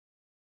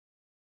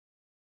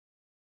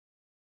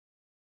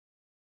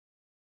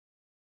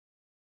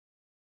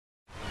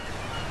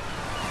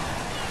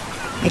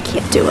I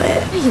can't do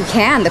it. You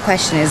can. The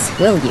question is,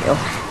 will you?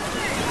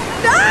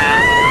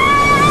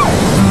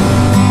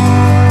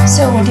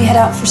 So, when do you head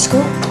out for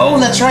school? Oh,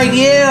 that's right,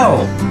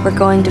 yeah. We're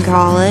going to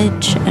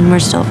college, and we're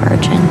still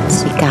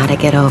virgins. We gotta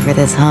get over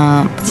this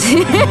hump.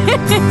 Hey.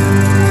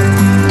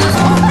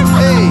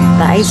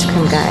 The ice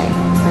cream guy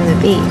from the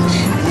beach.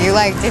 You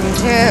liked him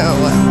too.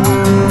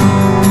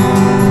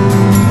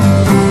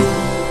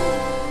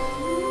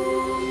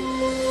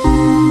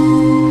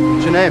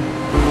 What's your name?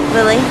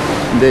 Lily?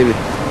 David.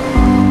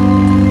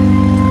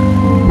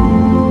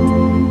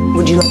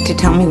 Would you like to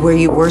tell me where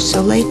you were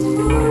so late?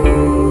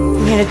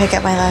 I'm here to pick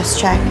up my last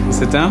check.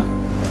 Sit down.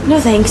 No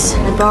thanks.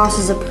 My boss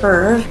is a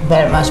perv.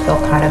 Bet it must feel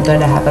kind of good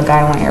to have a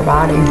guy want your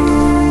body.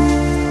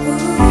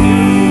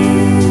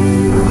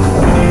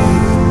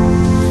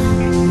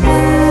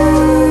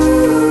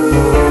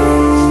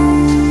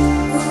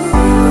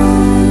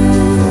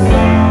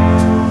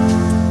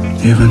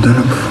 You haven't done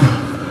it before.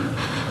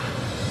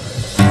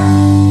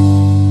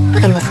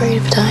 I'm afraid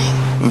of dying.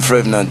 I'm afraid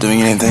of not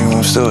doing anything while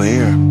I'm still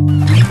here.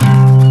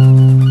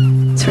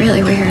 It's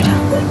really weird.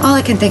 All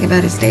I can think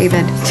about is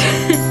David.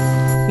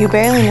 You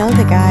barely know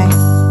the guy.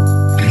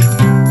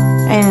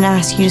 I didn't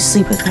ask you to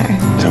sleep with her.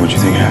 Is that what you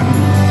think happened?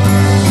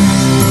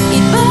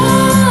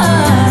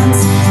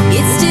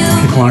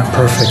 People aren't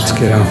perfect,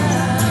 kiddo.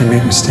 They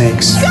make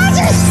mistakes.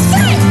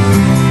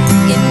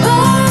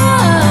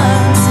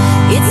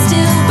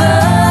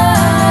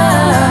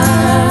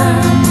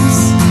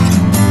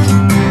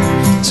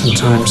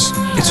 Sometimes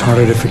it's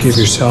harder to forgive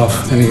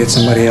yourself than to get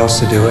somebody else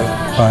to do it.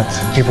 But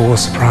people will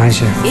surprise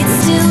you.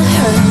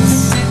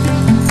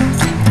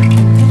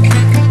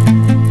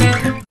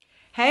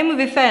 Hey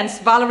movie fans,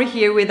 Valerie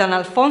here with an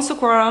Alfonso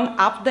Cuarón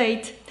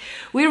update.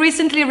 We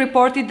recently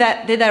reported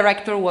that the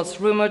director was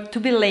rumored to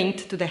be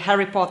linked to the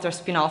Harry Potter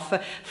spin-off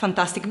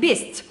Fantastic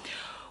Beasts.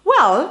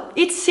 Well,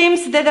 it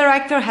seems the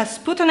director has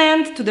put an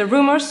end to the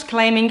rumors,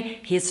 claiming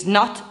he's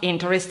not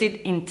interested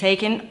in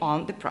taking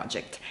on the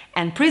project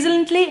and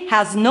presently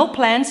has no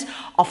plans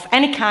of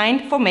any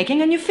kind for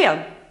making a new film.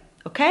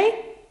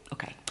 Okay?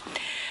 Okay.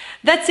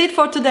 That's it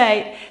for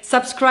today.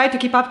 Subscribe to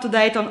keep up to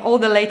date on all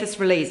the latest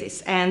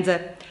releases, and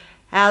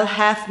I'll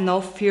have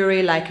no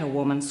fury like a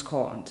woman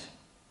scorned.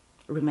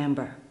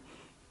 Remember.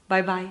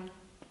 Bye-bye.